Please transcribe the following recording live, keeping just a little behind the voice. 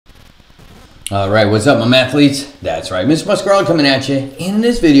All right, what's up, my mathletes? That's right, Mr. Muscarella coming at you. And in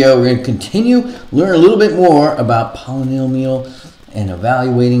this video, we're going to continue learn a little bit more about polynomial and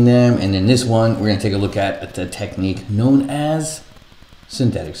evaluating them. And in this one, we're going to take a look at the technique known as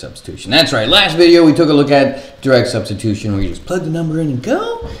synthetic substitution. That's right, last video we took a look at direct substitution where you just plug the number in and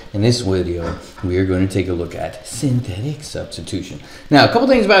go. In this video, we are going to take a look at synthetic substitution. Now, a couple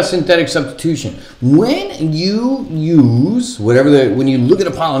things about synthetic substitution. When you use when you look at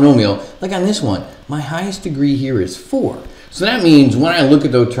a polynomial, like on this one, my highest degree here is 4. So that means when I look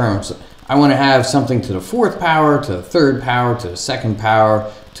at those terms, I want to have something to the 4th power, to the 3rd power, to the 2nd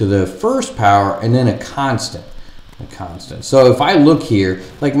power, to the 1st power, and then a constant. So if I look here,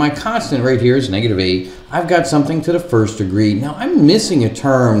 like my constant right here is -8. I've got something to the 1st degree. Now I'm missing a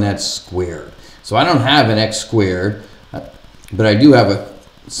term that's squared. So I don't have an x squared, but I do have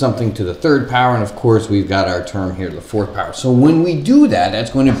something to the 3rd power. And of course, we've got our term here to the 4th power. So when we do that, that's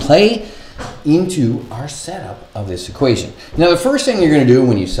going to play into our setup of this equation. Now, the first thing you're going to do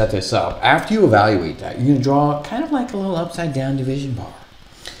when you set this up, after you evaluate that, you're going to draw kind of like a little upside down division bar.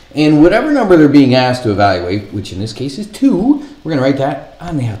 And whatever number they're being asked to evaluate, which in this case is 2, we're going to write that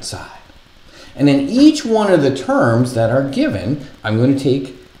on the outside. And then each one of the terms that are given, I'm going to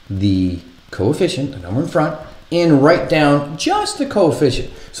take the coefficient, the number in front, and write down just the coefficient.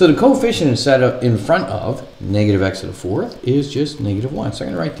 So the coefficient instead of in front of -x to the 4th is just -1. So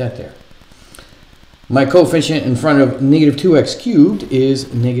I'm going to write that there. My coefficient in front of -2x cubed is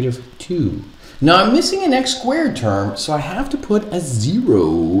 -2. Now I'm missing an x squared term, so I have to put a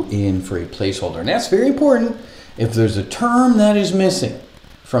 0 in for a placeholder. And that's very important. If there's a term that is missing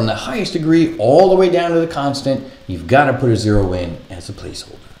from the highest degree all the way down to the constant, you've got to put a 0 in as a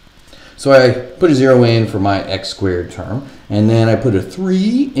placeholder. So I put a 0 in for my x squared term, and then I put a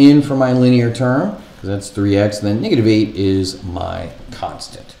 3 in for my linear term, because that's 3x, and then -8 is my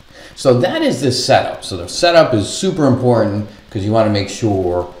constant. So that is the setup. So the setup is super important because you want to make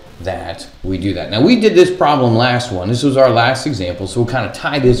sure that we do that. Now, we did this problem last one. This was our last example, so we'll kind of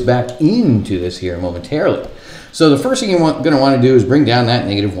tie this back into this here momentarily. So the first thing you're going to want to do is bring down that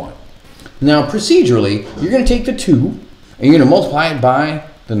 -1. Now, procedurally, you're going to take the 2, and you're going to multiply it by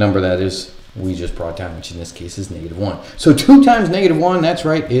the number that is we just brought down, which in this case is -1. So 2 times -1, that's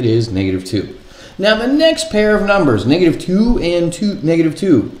right, it is -2. Now, the next pair of numbers, -2 and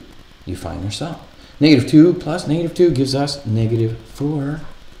 -2, you find yourself. -2 plus -2 gives us -4.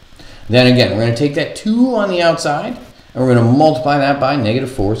 Then again, we're going to take that 2 on the outside, and we're going to multiply that by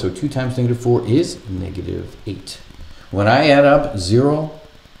 -4. So 2 times -4 is -8. When I add up 0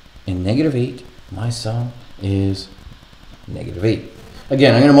 and -8, my sum is -8.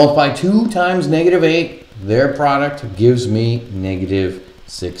 Again, I'm going to multiply 2 times -8. Their product gives me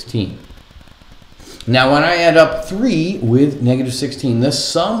 -16. Now, when I add up 3 with -16, the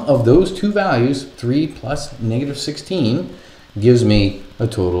sum of those two values, 3 plus -16, gives me a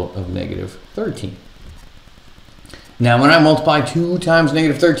total of -13. Now, when I multiply 2 times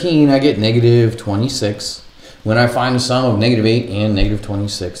 -13, I get -26. When I find the sum of -8 and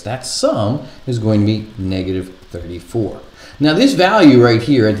 -26, that sum is going to be -34. Now, this value right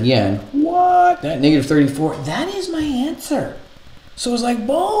here at the end, that -34, that is my answer. So it's like,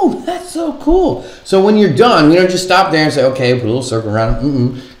 boom, that's so cool. So when you're done, you don't just stop there and say, okay, put a little circle around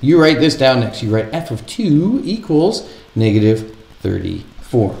it. You write this down next. You write f of 2 equals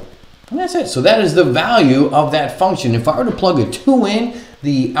 -34. And that's it. So that is the value of that function. If I were to plug a 2 in,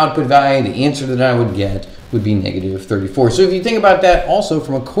 the output value, the answer that I would get would be -34. So if you think about that also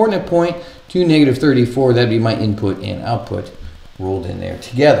from a coordinate point to -34, that'd be my input and output rolled in there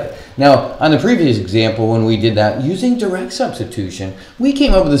together. Now, on the previous example, when we did that using direct substitution, we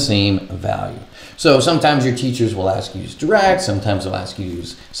came up with the same value. So sometimes your teachers will ask you to use direct, sometimes they'll ask you to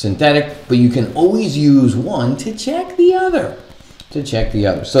use synthetic, but you can always use one to check the other.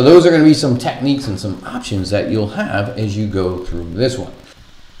 So those are going to be some techniques and some options that you'll have as you go through this one.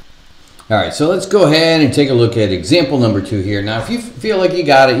 All right, so let's go ahead and take a look at example number 2 here. Now, if you feel like you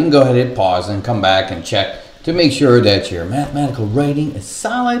got it, you can go ahead and hit pause and come back and check to make sure that your mathematical writing is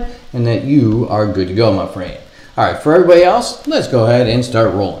solid and that you are good to go, my friend. All right, for everybody else, let's go ahead and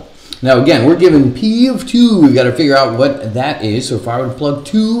start rolling. Now, again, we're given P of 2. We've got to figure out what that is. So if I were to plug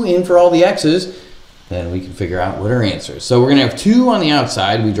 2 in for all the x's, then we can figure out what our answer is. So we're going to have 2 on the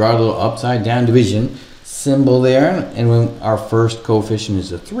outside. We draw a little upside down division symbol there. And when our first coefficient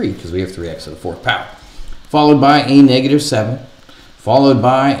is a 3, because we have 3x to the 4th power. Followed by a -7. Followed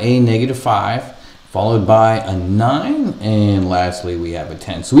by a -5. Followed by a 9, and lastly we have a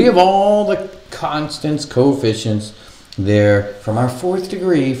 10. So we have all the constants, coefficients there from our 4th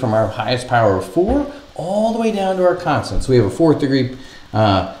degree, from our highest power of 4, all the way down to our constants. So we have a 4th degree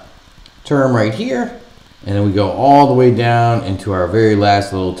term right here. And then we go all the way down into our very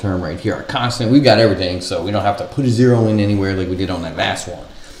last little term right here. Our constant, we've got everything, so we don't have to put a 0 in anywhere like we did on that last one.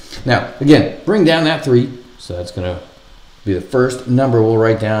 Now, again, bring down that 3. So that's going to be the first number we'll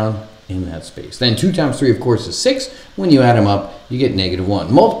write down in that space. Then 2 times 3, of course, is 6. When you add them up, you get -1.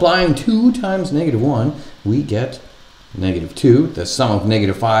 Multiplying 2 times -1, we get -2. The sum of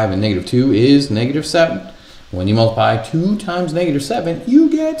 -5 and -2 is -7. When you multiply 2 times -7, you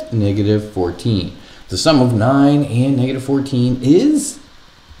get -14. The sum of 9 and -14 is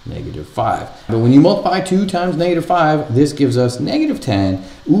 -5. But when you multiply 2 times -5, this gives us -10.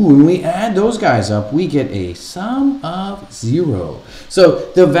 Ooh, when we add those guys up, we get a sum of 0. So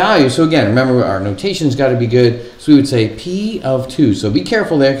the value, so again, remember our notation's got to be good. So we would say P of 2. So be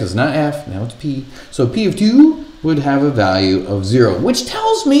careful there because it's not F, now it's P. So P of 2 would have a value of 0, which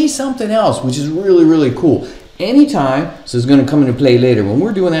tells me something else, which is really, really cool. Anytime, so it's going to come into play later, when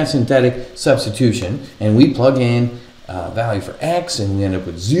we're doing that synthetic substitution and we plug in value for x and we end up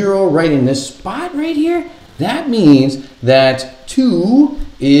with 0 right in this spot right here, that means that 2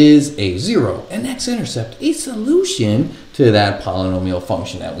 is a 0, an x-intercept, a solution to that polynomial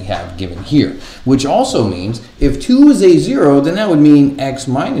function that we have given here. Which also means if 2 is a 0, then that would mean x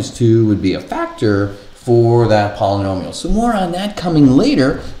minus 2 would be a factor for that polynomial. So more on that coming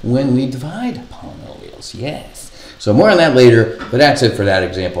later when we divide polynomials, yes. So more on that later, but that's it for that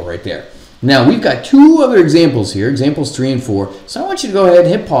example right there. Now we've got 2 other examples here, examples 3 and 4. So I want you to go ahead and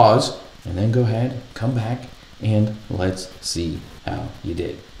hit pause and then go ahead, come back, and let's see how you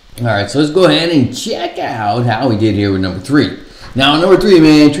did. All right, so let's go ahead and check out how we did here with number 3. Now number 3,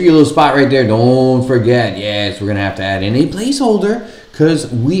 man, tricky little spot right there. Don't forget, yes, we're gonna have to add in a placeholder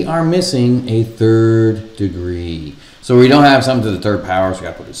because we are missing a 3rd degree. So we don't have something to the 3rd power, so we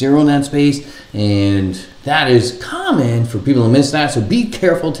got to put a 0 in that space, and that is common for people to miss that, so be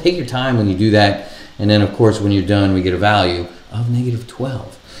careful, take your time when you do that, and then of course when you're done we get a value of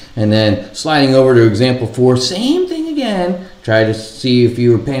 -12. And then sliding over to example 4, same thing again, try to see if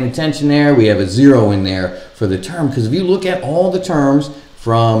you were paying attention there, we have a 0 in there for the term, because if you look at all the terms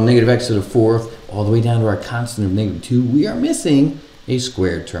from -x to the 4th, all the way down to our constant of -2, we are missing a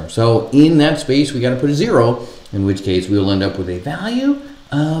squared term. So in that space we got to put a 0, in which case we will end up with a value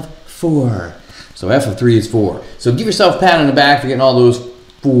of 4. So f of 3 is 4. So give yourself a pat on the back for getting all those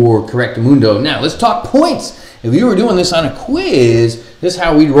 4 correctamundo. Now let's talk points. If you were doing this on a quiz, this is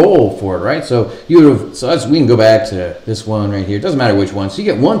how we'd roll for it, right? So you would have, we can go back to this one right here. It doesn't matter which one. So you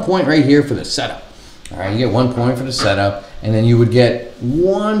get 1 point right here for the setup. All right, you get 1 point for the setup, and then you would get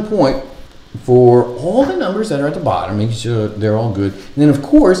 1 point for all the numbers that are at the bottom, making sure they're all good. And then of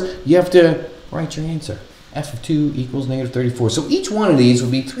course you have to write your answer. F of 2 equals -34. So each one of these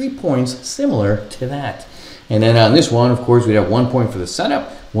would be 3 points similar to that. And then on this one, of course, we'd have 1 point for the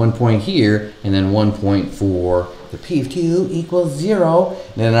setup, 1 point here, and then 1 point for the P of 2 equals 0.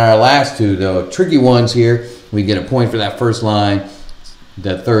 And then our last two, the tricky ones here, we get a point for that first line,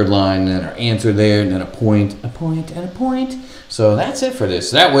 that 3rd line, and then our answer there, and then a point, and a point. So that's it for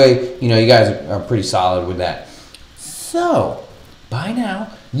this. So that way, you know, you guys are pretty solid with that. So by now,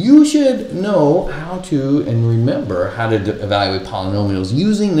 you should know how to and remember how to evaluate polynomials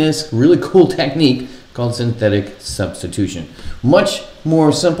using this really cool technique called synthetic substitution. Much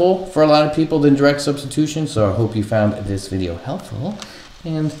more simple for a lot of people than direct substitution, so I hope you found this video helpful,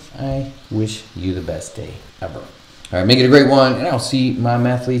 and I wish you the best day ever. All right, make it a great one, and I'll see my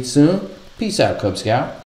mathletes soon. Peace out, Cub Scout.